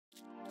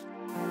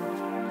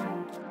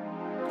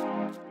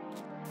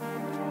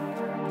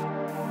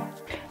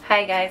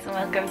Hi guys and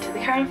welcome to the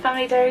Kirrane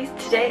Family Diaries.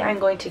 Today I'm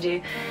going to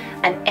do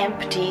an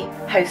empty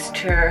house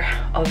tour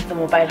of the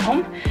mobile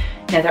home.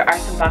 Now there are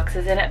some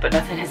boxes in it but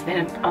nothing has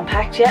been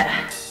unpacked yet.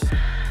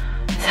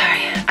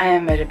 Sorry, I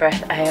am out of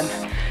breath. I am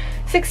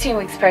 16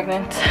 weeks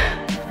pregnant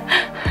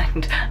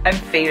and I'm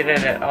faded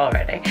in it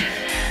already.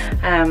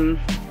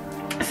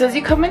 So as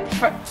you come in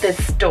from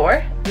this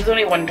door, there's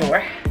only one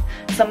door.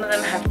 Some of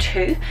them have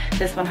two,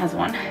 this one has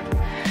one.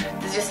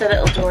 There's just a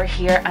little door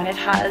here and it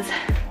has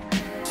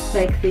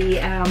like the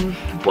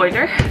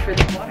boiler for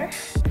the water.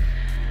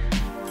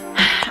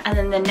 And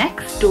then the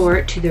next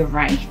door to the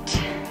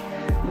right,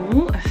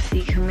 let's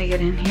see, can we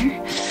get in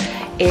here,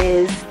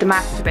 is the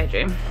master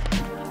bedroom.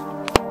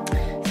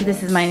 So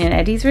this is mine and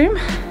Eddie's room.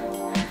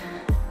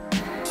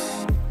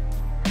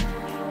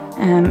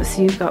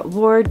 So you've got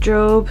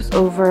wardrobes,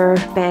 over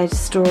bed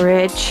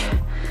storage,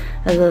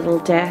 a little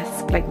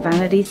desk, like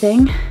vanity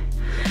thing.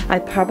 I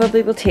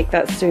probably will take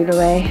that stool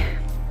away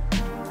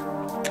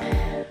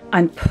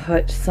and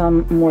put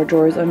some more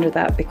drawers under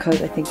that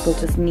because I think we'll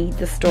just need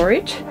the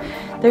storage.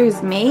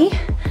 There's me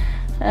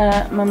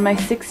on my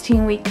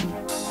 16-week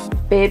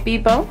baby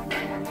bump.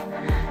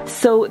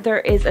 So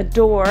there is a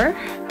door,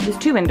 there's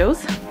two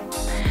windows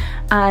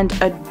and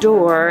a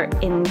door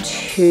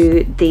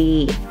into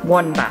the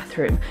one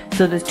bathroom.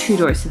 So there's two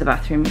doors to the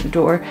bathroom, a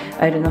door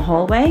out in the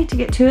hallway to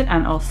get to it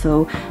and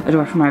also a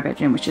door from our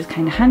bedroom, which is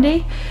kind of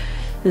handy.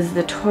 This is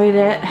the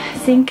toilet,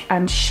 sink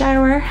and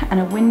shower and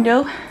a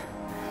window.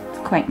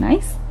 Quite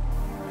nice,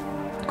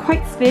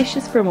 quite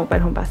spacious for a mobile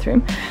home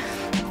bathroom.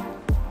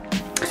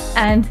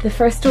 And the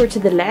first door to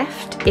the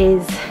left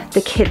is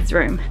the kids'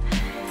 room.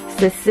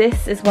 So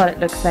this is what it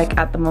looks like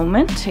at the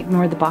moment.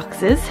 Ignore the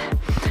boxes.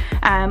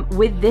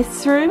 With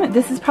this room,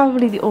 this is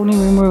probably the only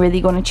room we're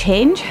really going to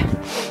change.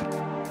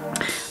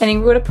 I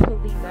think we're going to pull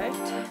these out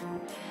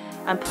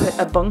and put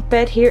a bunk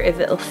bed here if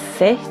it'll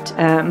fit.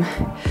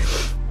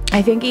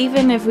 I think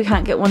even if we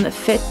can't get one that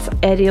fits,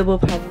 Eddie will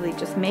probably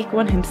just make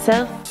one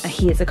himself.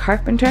 He is a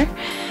carpenter,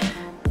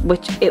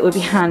 which it would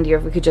be handier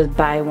if we could just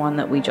buy one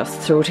that we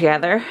just throw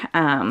together.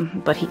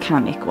 But he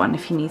can make one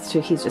if he needs to.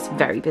 He's just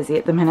very busy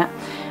at the minute.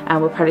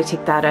 We'll probably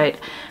take that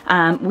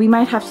out. We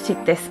might have to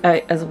take this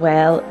out as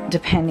well,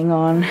 depending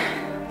on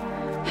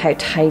how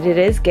tight it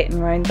is getting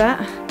around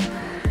that.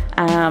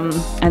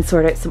 And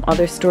sort out some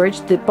other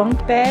storage. The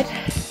bunk bed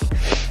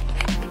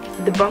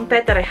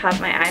that I have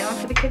my eye on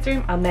for the kids'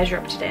 room, I'll measure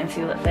up today and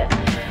see what it fits,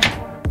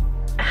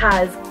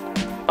 has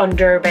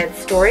under bed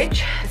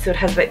storage. So it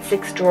has about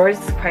 6 drawers,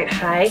 it's quite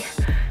high,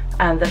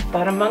 and the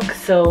bottom bunk,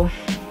 so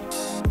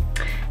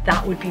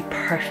that would be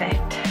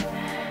perfect.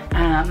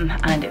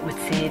 And it would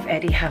save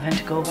Eddie having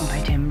to go and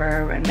buy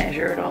timber and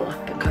measure it all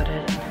up and cut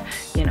it, and,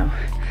 you know.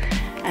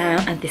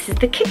 And this is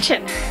the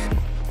kitchen.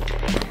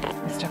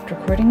 I stopped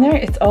recording there.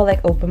 It's all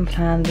like open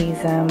plan,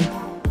 these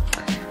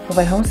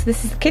mobile homes. So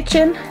this is the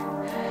kitchen.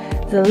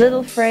 There's a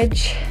little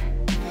fridge,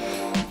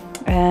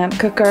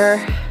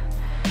 cooker,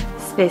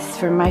 space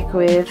for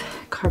microwave,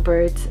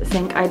 cupboards,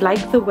 sink. I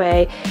like the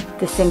way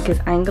the sink is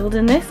angled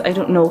in this. I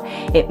don't know,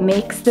 it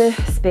makes the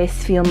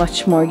space feel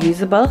much more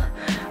usable.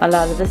 A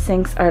lot of the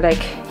sinks are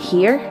like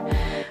here,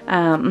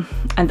 and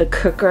the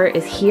cooker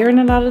is here in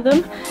a lot of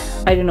them.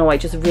 I don't know, I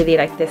just really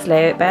like this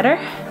layout better.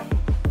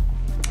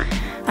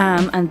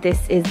 And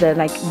this is the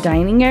like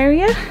dining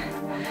area.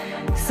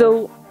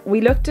 So we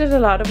looked at a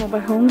lot of mobile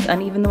homes,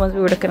 and even the ones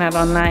we were looking at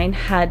online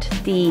had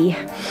the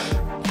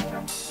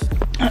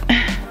I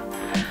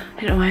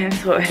don't know why I'm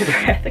so out of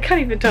breath, I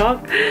can't even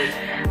talk.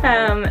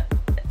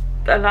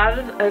 Well,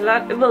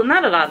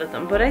 not a lot of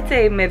them, but I'd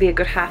say maybe a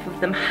good half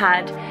of them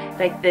had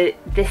like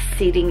this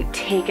seating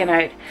taken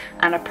out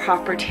and a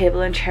proper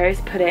table and chairs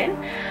put in.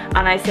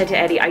 And I said to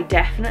Eddie, I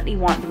definitely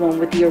want the one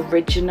with the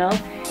original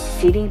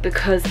seating,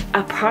 because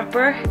a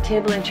proper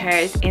table and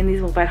chairs in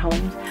these mobile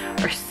homes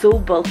are so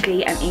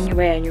bulky and in your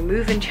way, and you're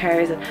moving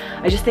chairs, and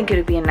I just think it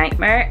would be a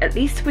nightmare. At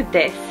least with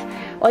this,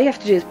 all you have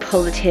to do is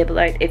pull the table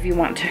out if you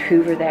want to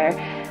hoover there,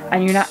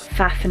 and you're not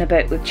faffing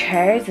about with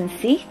chairs and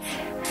seats.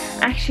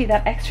 Actually,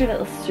 that extra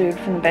little stool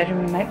from the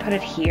bedroom, we might put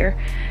it here,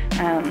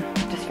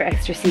 just for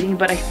extra seating,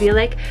 but I feel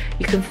like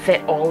you can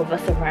fit all of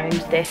us around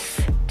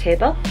this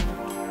table.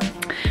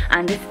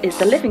 And this is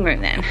the living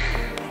room then.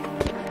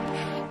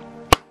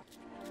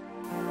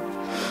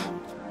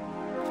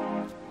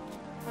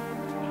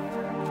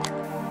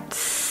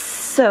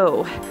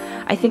 So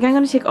I think I'm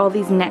going to take all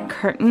these net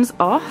curtains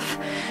off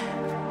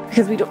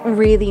because we don't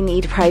really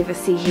need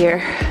privacy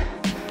here,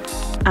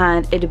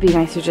 and it'd be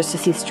nicer just to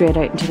see straight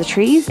out into the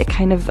trees. It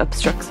kind of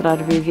obstructs a lot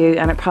of your view,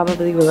 and it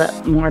probably will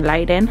let more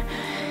light in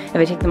if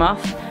I take them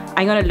off.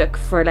 I'm going to look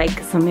for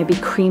like some maybe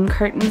cream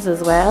curtains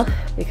as well,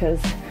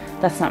 because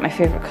that's not my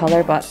favorite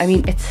color, but I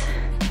mean it's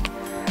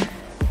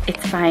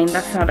fine,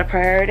 that's not a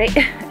priority.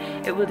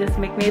 It will just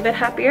make me a bit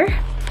happier.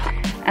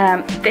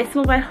 This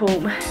mobile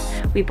home,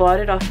 we bought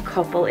it off a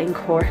couple in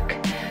Cork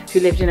who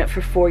lived in it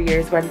for 4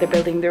 years while they're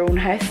building their own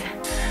house,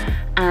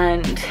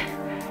 and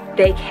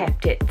they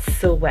kept it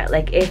so well.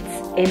 Like, it's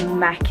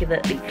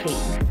immaculately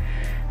clean.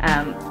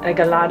 Like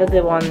a lot of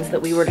the ones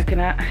that we were looking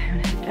at,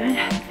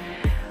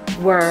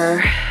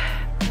 were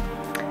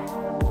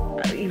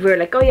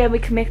like, oh yeah, we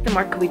can make them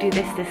work, we do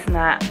this, this and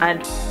that,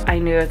 and I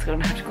knew I was going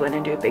to have to go in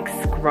and do a big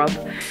scrub.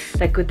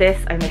 Like with this,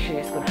 I'm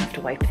literally just going to have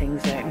to wipe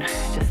things down,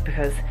 just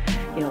because,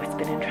 you know, it's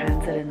been in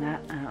transit and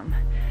that,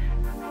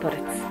 but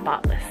it's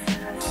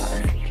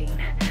spotlessly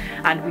clean.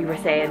 And we were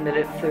saying that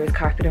if there was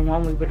carpet in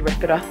one, we would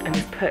rip it up and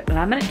just put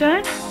laminate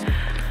down.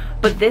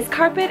 But this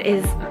carpet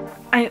is,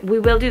 we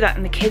will do that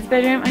in the kids'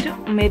 bedroom.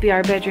 Maybe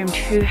our bedroom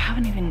too. I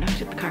haven't even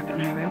looked at the carpet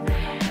in our room.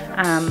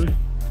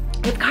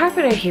 But the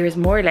carpet out here is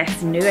more or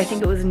less new. I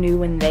think it was new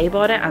when they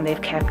bought it, and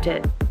they've kept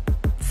it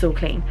so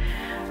clean.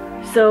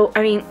 So,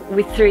 I mean,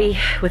 with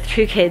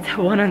two kids,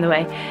 one on the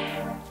way,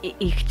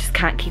 you just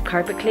can't keep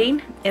carpet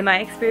clean, in my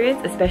experience,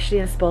 especially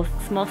in a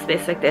small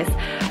space like this.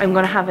 I'm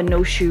going to have a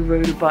no shoe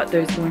rule, but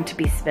there's going to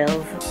be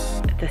spills.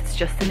 That's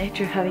just the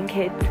nature of having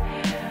kids.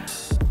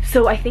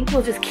 So I think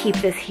we'll just keep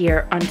this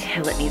here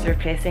until it needs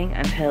replacing,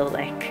 until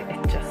like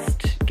it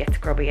just gets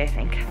grubby, I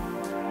think.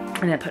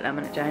 And then put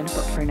laminate down,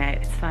 but for now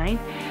it's fine.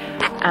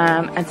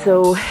 And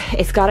so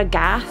it's got a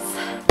gas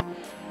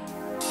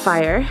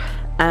fire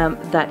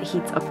that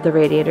heats up the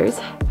radiators.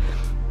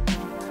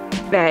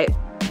 Now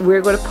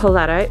we're going to pull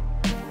that out.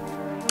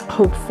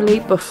 Hopefully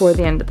before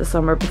the end of the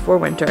summer, before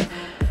winter,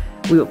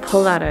 we will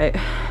pull that out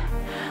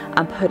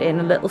and put in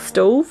a little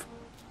stove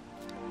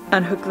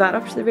and hook that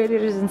up to the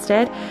radiators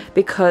instead,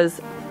 because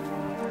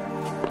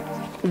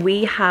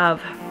we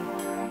have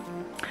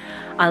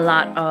a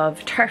lot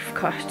of turf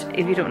cut.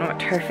 If you don't know what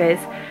turf is,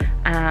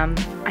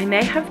 I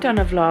may have done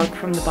a vlog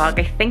from the bog.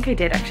 I think I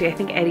did actually. I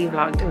think Eddie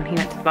vlogged when he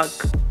went to the bog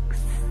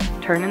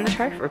turning the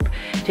turf, or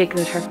taking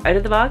the turf out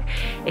of the bog.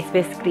 It's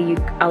basically,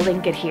 I'll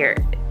link it here.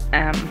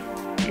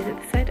 Is it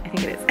this side? I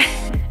think it is.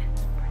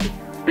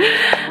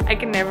 I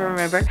can never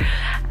remember.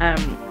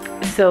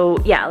 So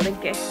yeah, I'll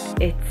link it.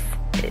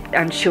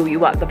 And show you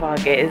what the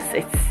bog is.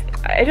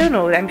 I don't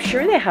know, I'm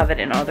sure they have it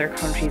in other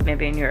countries,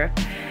 maybe in Europe,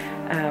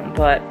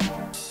 but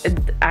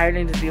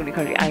Ireland is the only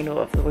country I know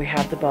of that we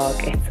have the bog.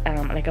 It's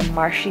like a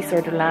marshy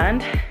sort of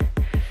land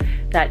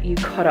that you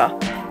cut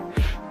up.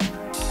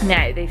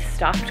 Now they've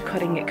stopped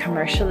cutting it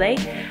commercially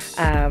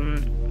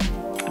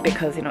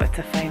because, you know, it's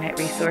a finite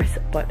resource,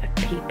 but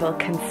people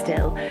can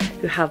still,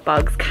 who have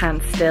bogs,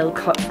 can still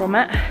cut from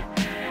it.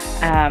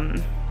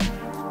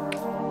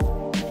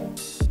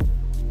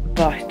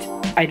 But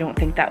I don't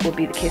think that will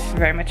be the case for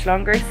very much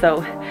longer,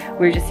 so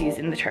we're just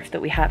using the turf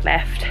that we had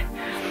left.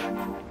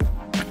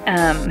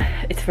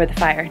 It's for the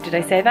fire. Did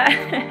I say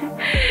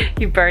that?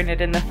 You burn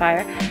it in the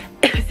fire.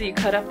 So you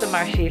cut up the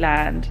marshy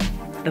land,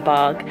 the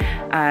bog,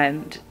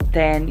 and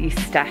then you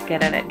stack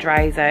it and it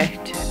dries out,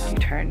 and you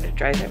turn it,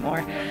 dries out more,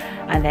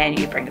 and then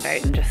you bring it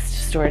out and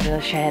just store it in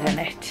a shed. And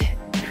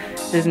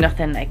there's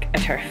nothing like a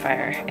turf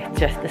fire. It's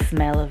just the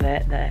smell of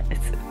it that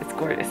it's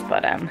gorgeous.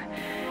 But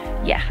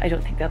yeah, I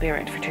don't think they'll be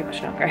around for too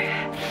much longer.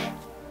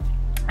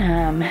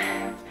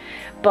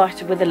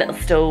 But with a little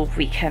stove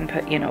we can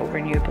put, you know,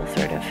 renewable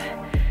sort of,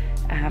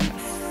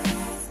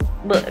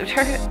 well,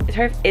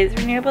 turf is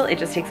renewable, it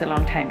just takes a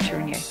long time to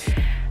renew.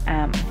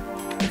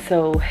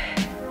 So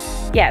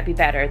yeah, it'd be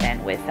better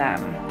than with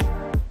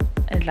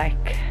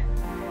like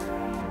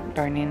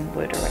burning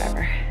wood or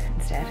whatever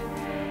instead.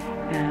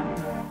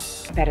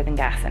 Better than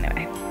gas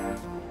anyway.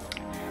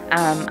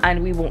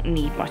 And we won't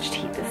need much to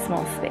heat this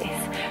small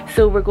space.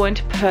 So we're going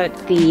to put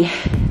the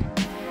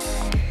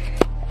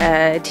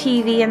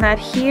TV and that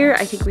here.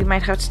 I think we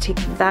might have to take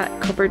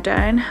that cupboard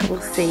down.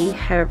 We'll see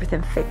how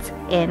everything fits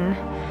in.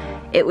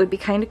 It would be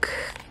kind of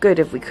good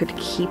if we could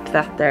keep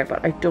that there,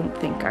 but I don't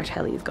think our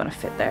telly is going to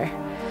fit there.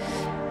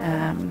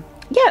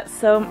 Yeah,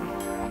 so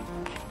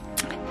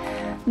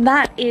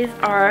that is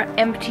our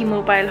empty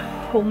mobile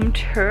home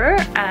tour.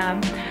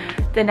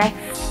 The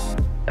next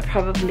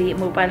probably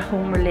mobile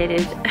home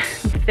related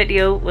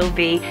video will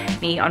be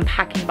me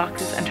unpacking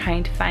boxes and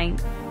trying to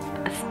find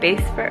a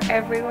space for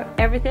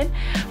everything,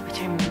 which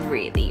I'm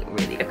really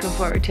looking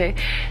forward to.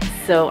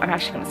 So I'm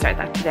actually going to start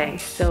that today.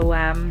 So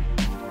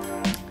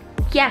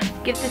yeah,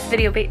 give this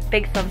video a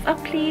big thumbs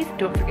up please.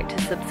 Don't forget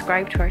to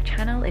subscribe to our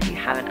channel if you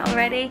haven't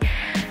already.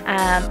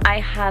 I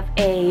have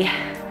a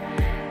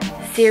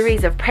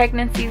series of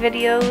pregnancy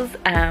videos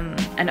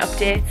and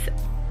updates,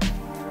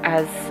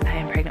 as I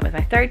am pregnant with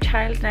my third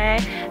child now.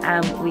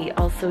 We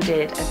also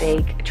did a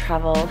big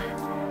travel,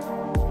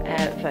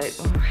 about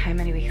how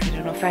many weeks, I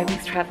don't know, 5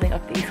 weeks travelling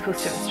up the east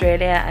coast of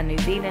Australia and New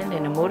Zealand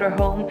in a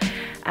motorhome.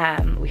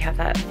 We have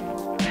that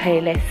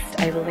playlist,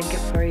 I will link it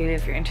for you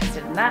if you're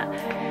interested in that.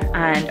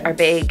 And our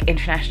big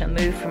international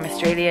move from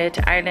Australia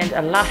to Ireland.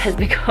 A lot has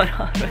been going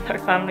on with our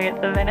family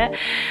at the minute.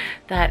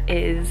 That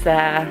is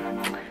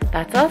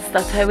that's us,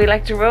 that's how we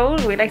like to roll,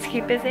 we like to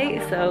keep busy.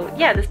 So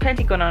yeah, there's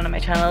plenty going on my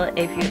channel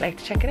if you'd like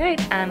to check it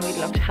out, and we'd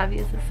love to have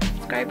you as a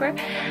subscriber.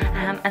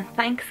 And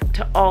thanks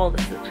to all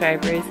the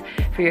subscribers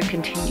for your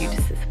continued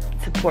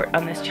support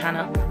on this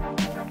channel.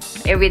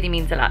 It really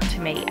means a lot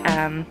to me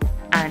and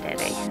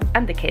Eddie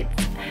and the kids.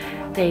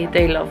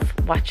 They love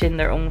watching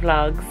their own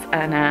vlogs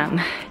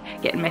and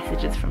getting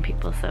messages from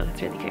people, so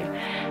it's really cool.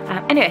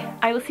 Anyway,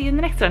 I will see you in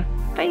the next one.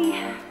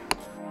 Bye.